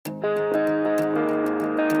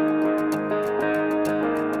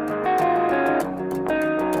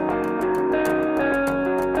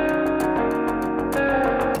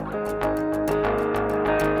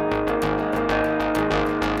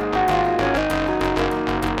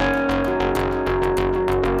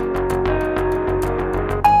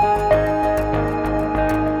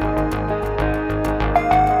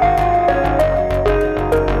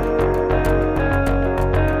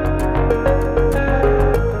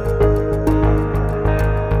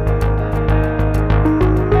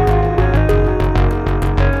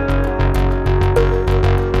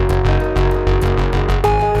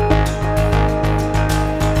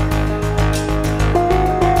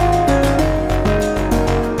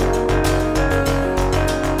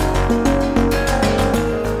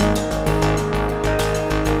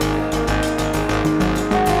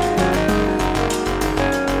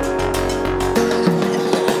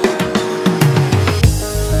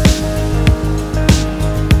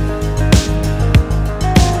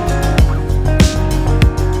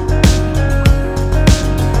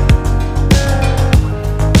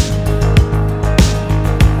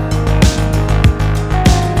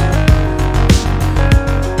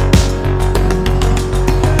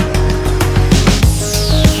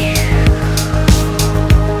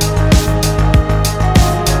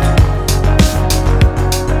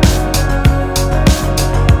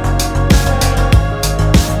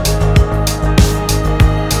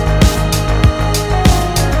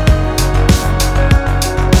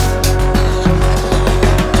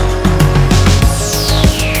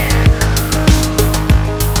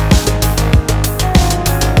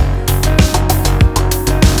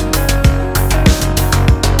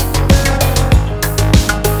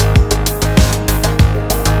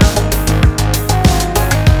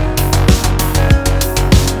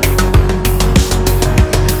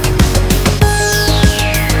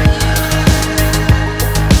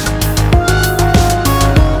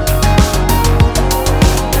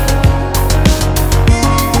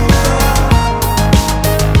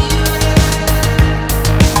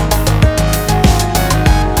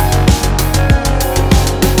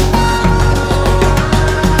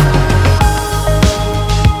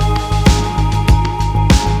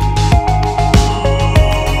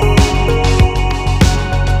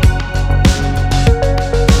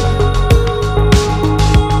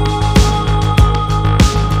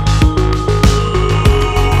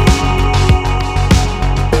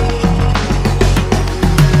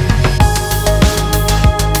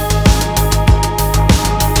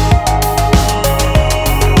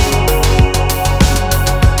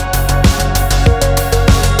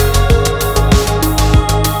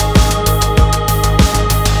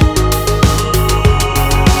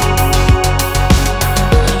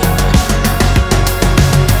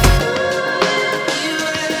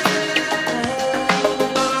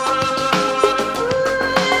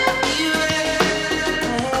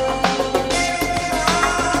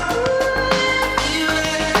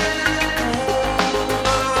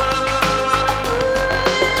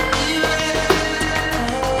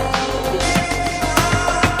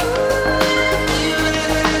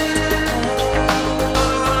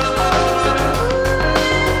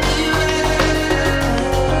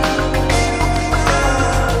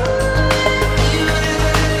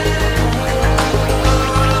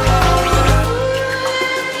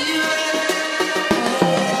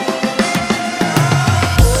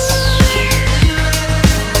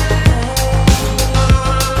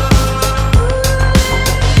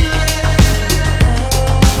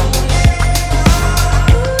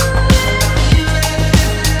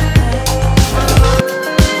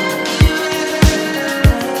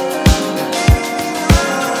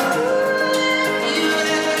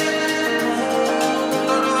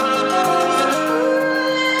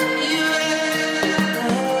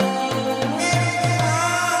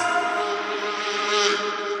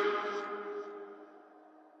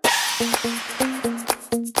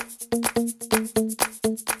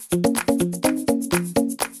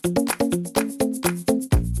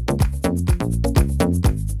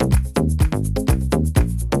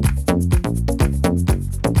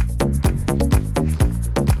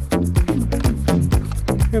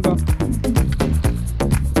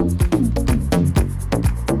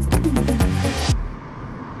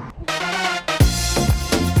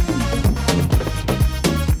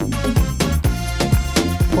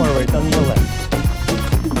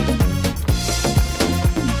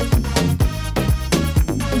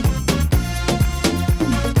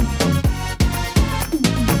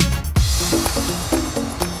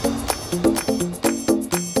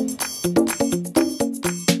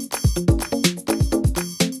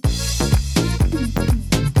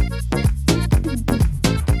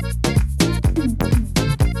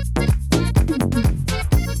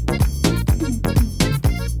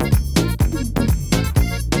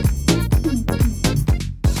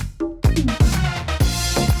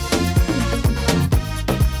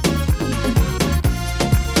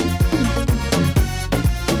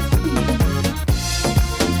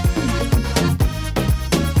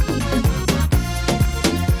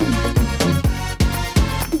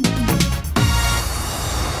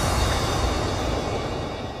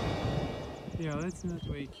Yeah, that's not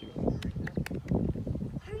way cute.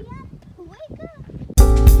 Hurry up, wake up.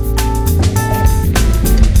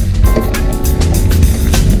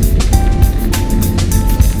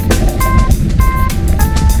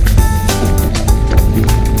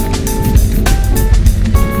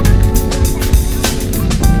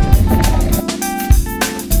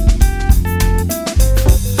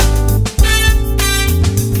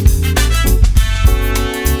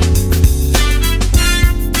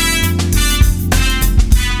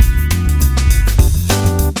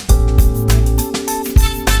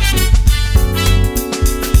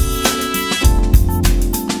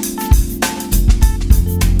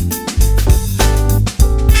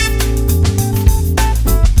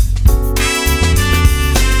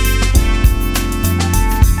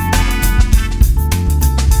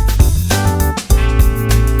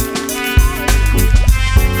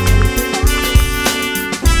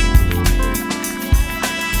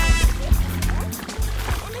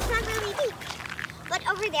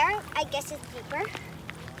 Over there, I guess it's deeper.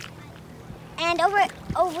 And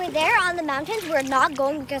over there on the mountains, we're not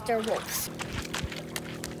going because there are wolves.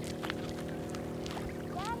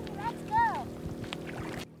 Daddy, let's go.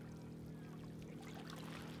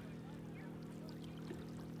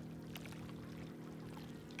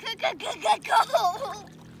 Go.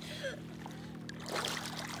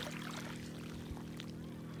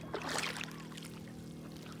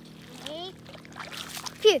 Okay.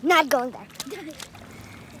 Phew, not going there.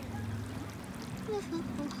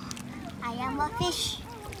 I am a fish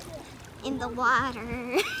in the water.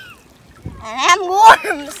 And I'm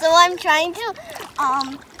warm, so I'm trying to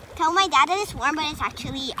tell my dad that it's warm, but it's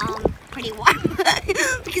actually pretty warm.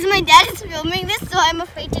 Because my dad is filming this, so I'm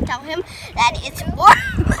afraid to tell him that it's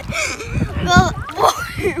warm. Well,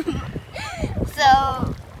 warm.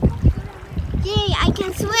 So, yay, I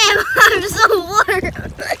can swim. I'm so warm.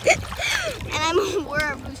 And I'm a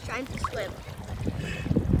worm who's trying to swim.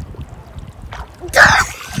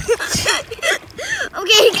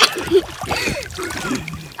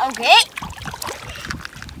 Okay.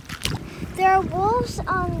 There are wolves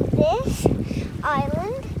on this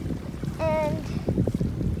island, and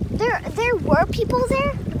there were people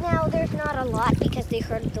there. Now there's not a lot because they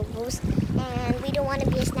heard the wolves, and we don't want to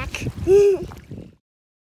be a snack.